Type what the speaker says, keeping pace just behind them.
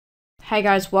Hey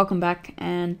guys, welcome back,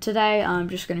 and today I'm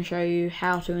just going to show you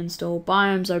how to install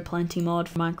Biomes Plenty mod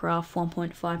for Minecraft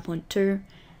 1.5.2.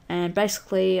 And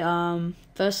basically,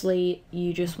 firstly,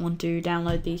 you just want to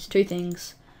download these two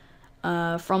things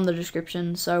from the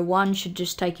description. So one should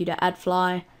just take you to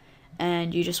AdFly,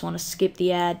 and you just want to skip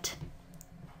the ad,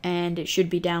 and it should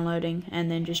be downloading,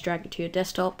 and then just drag it to your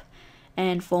desktop.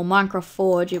 And for Minecraft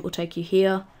Forge, it will take you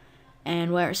here,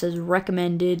 and where it says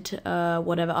recommended,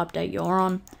 whatever update you're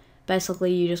on.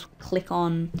 Basically, you just click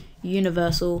on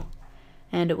Universal,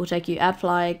 and it will take you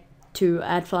AdFly to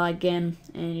AdFly again,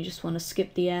 and you just want to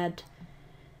skip the ad,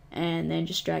 and then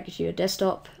just drag it to your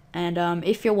desktop. And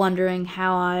if you're wondering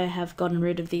how I have gotten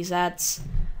rid of these ads,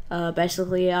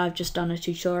 basically I've just done a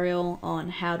tutorial on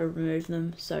how to remove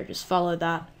them, so just follow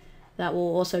that. That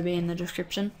will also be in the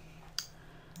description.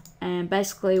 And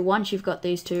basically, once you've got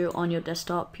these two on your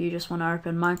desktop, you just want to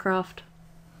open Minecraft.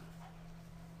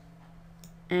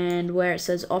 And where it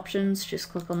says options, just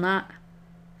click on that.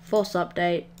 Force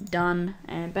update, done.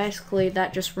 And basically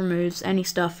that just removes any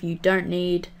stuff you don't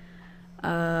need,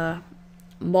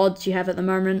 mods you have at the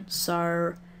moment.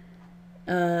 So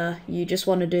you just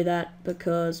want to do that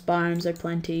because Biomes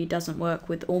Plenty doesn't work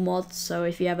with all mods. So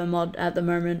if you have a mod at the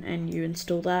moment and you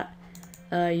install that,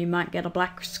 you might get a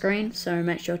black screen, so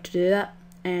make sure to do that,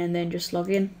 and then just log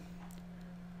in.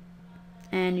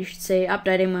 And you should see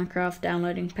updating Minecraft,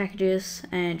 downloading packages,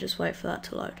 and just wait for that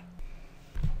to load.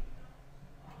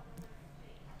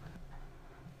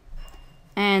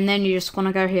 And then you just want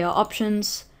to go here,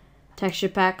 options, texture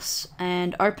packs,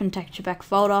 and open texture pack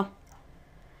folder.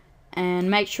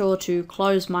 And make sure to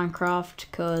close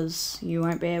Minecraft because you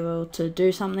won't be able to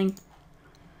do something.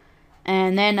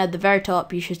 And then at the very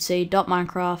top you should see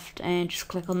 .minecraft, and just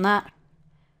click on that.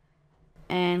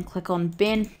 And click on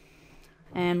bin.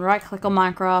 And right click on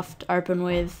Minecraft, open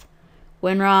with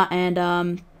WinRAR,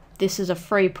 and this is a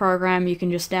free program you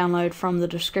can just download from the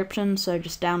description, so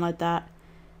just download that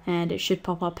and it should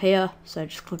pop up here, so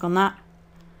just click on that.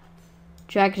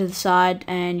 Drag it to the side,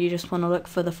 and you just want to look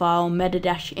for the file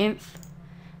meta-inf.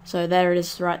 So there it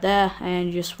is right there, and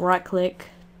you just right click,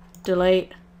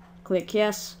 delete, click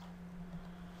yes.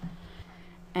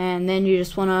 And then you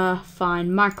just want to find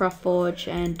Minecraft Forge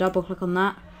and double click on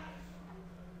that.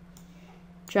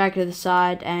 Drag to the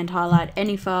side and highlight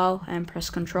any file and press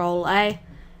Ctrl A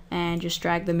and just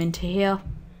drag them into here.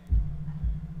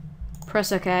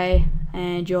 Press OK,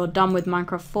 and you're done with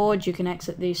Minecraft Forge. You can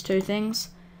exit these two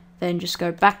things. Then just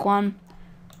go back one,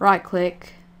 right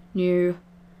click, new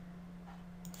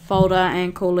folder,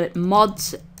 and call it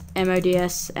mods,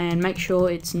 MODS, and make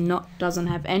sure it's doesn't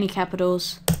have any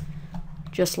capitals,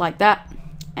 just like that.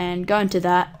 And go into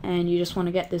that, and you just want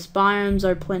to get this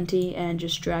Biomes Plenty and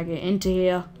just drag it into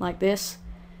here like this,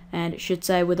 and it should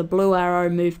say with a blue arrow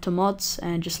move to mods,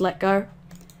 and just let go,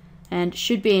 and it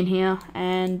should be in here.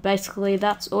 And basically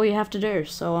that's all you have to do.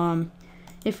 So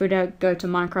if we don't go to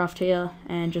Minecraft here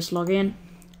and just log in,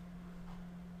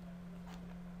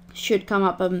 should come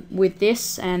up with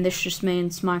this, and this just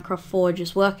means Minecraft Forge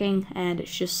is working, and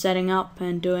it's just setting up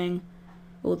and doing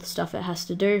all the stuff it has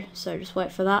to do. So just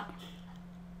wait for that.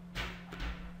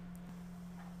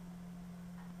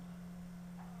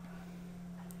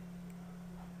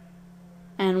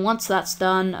 And once that's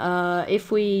done,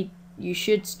 you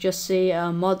should just see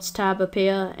a mods tab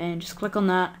appear, and just click on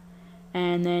that.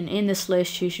 And then in this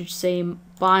list you should see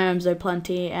Biomes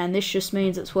Plenty, and this just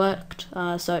means it's worked.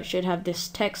 So it should have this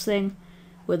text thing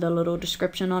with a little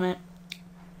description on it.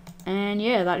 And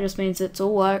yeah, that just means it's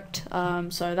all worked.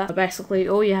 So that's basically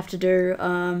all you have to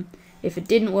do. If it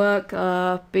didn't work,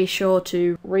 be sure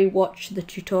to re-watch the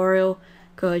tutorial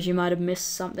because you might have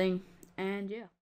missed something. And yeah.